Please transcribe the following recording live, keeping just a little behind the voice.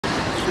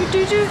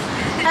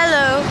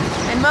Hello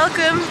and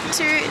welcome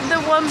to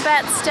the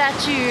wombat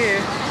statue.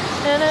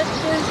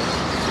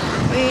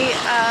 We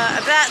are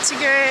about to go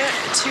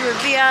to a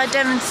VR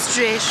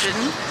demonstration.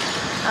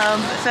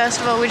 But first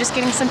of all, we're just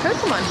getting some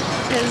Pokemon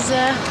because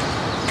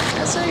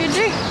that's what you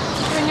do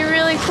when you're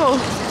really cool.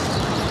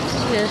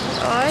 Yeah.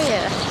 Oh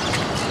yeah.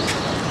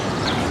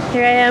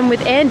 Here I am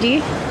with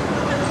Andy.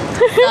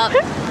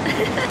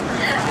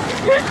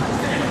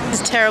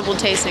 It's terrible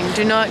tasting.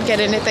 Do not get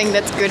anything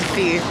that's good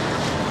for you.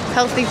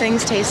 Healthy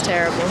things taste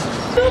terrible.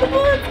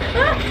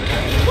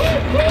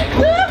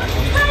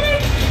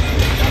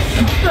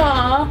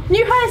 Aww,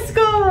 new high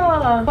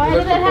score! Why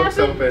did that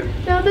happen?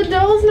 Now the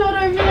doll's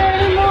not over there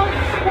anymore.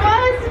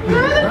 Why is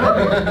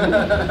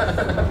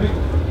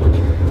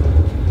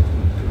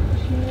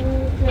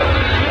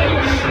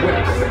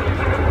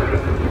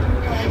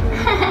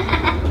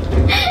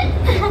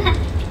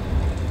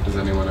Does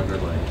anyone ever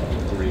like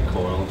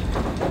recoil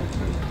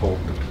and pull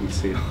the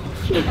PC off?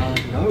 No,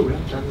 we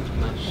haven't done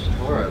much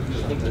horror. I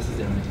think this is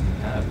the only thing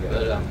we have.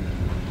 But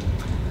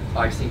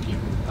I've seen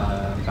people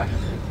back in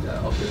the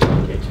Oculus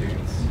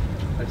K2s.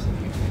 I've seen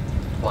people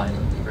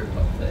violently rip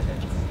off their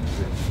heads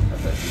with a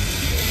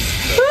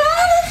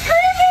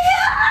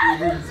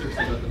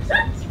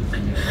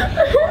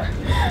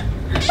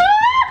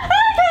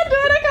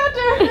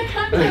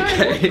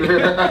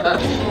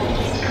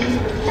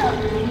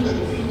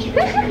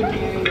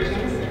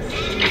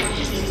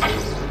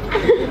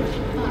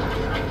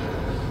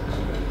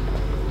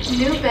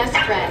New best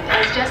friend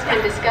has just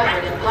been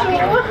discovered in Pocket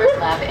Universe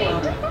Lab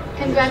 8.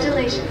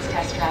 Congratulations,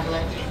 test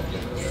traveler.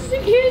 This is the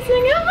cutest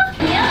thing ever.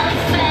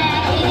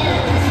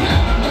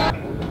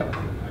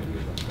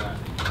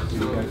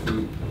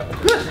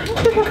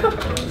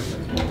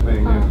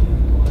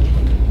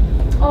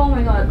 Oh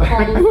my god,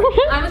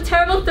 I'm a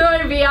terrible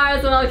thrower in VR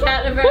as well,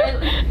 Cat. I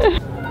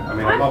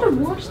have to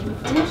wash the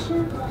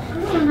dishes.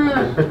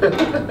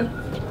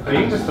 But you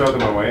can just throw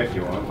them away if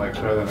you want, like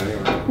throw them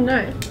anywhere.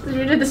 No,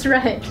 we did this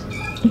right.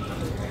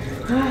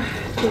 How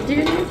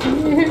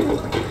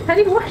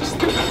do you wash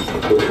them?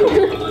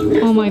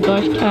 Oh my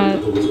gosh, Cat.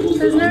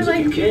 There's no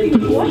like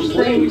wash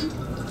thing.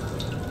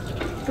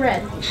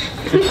 Bread.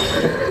 So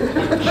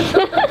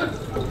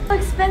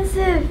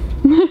expensive.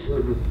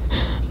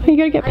 You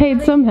gotta get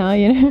paid somehow,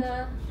 you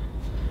know.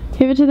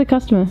 Give it to the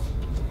customer.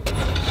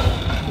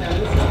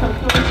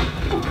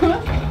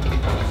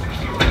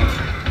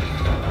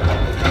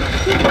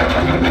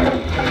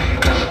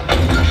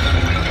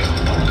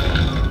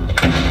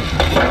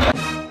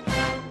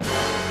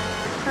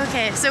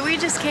 Okay, so we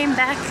just came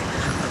back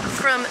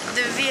from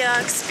the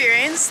VR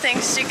experience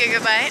thanks to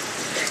Gigabyte,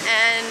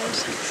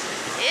 and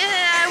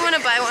yeah, I want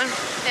to buy one.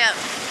 Yeah,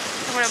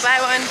 I want to buy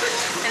one,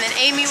 and then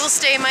Amy will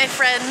stay my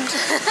friend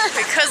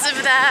because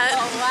of that.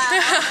 Oh wow,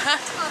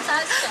 oh,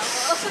 that's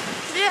shallow.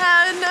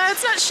 Yeah, no,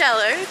 it's not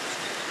shallow.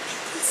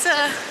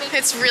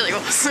 It's really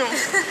awesome.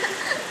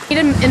 You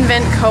need to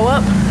invent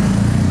co-op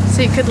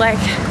so you could like,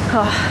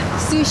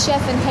 Sous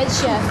chef and head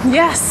chef.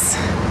 yes.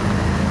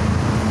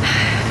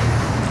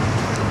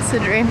 It's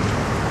a dream.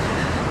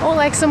 Or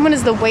like someone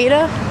is the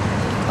waiter.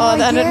 Oh, I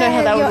don't know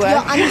how that would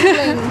work.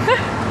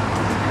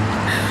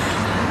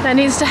 That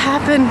needs to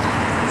happen.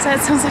 So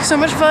that sounds like so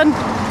much fun.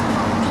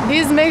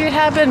 Please make it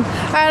happen.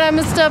 Alright, I'm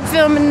gonna stop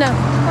filming now.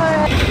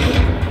 Alright.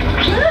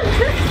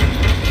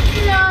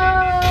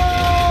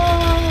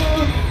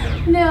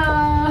 No!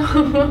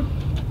 No!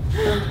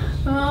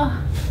 Oh,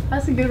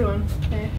 that's a good one. Yeah.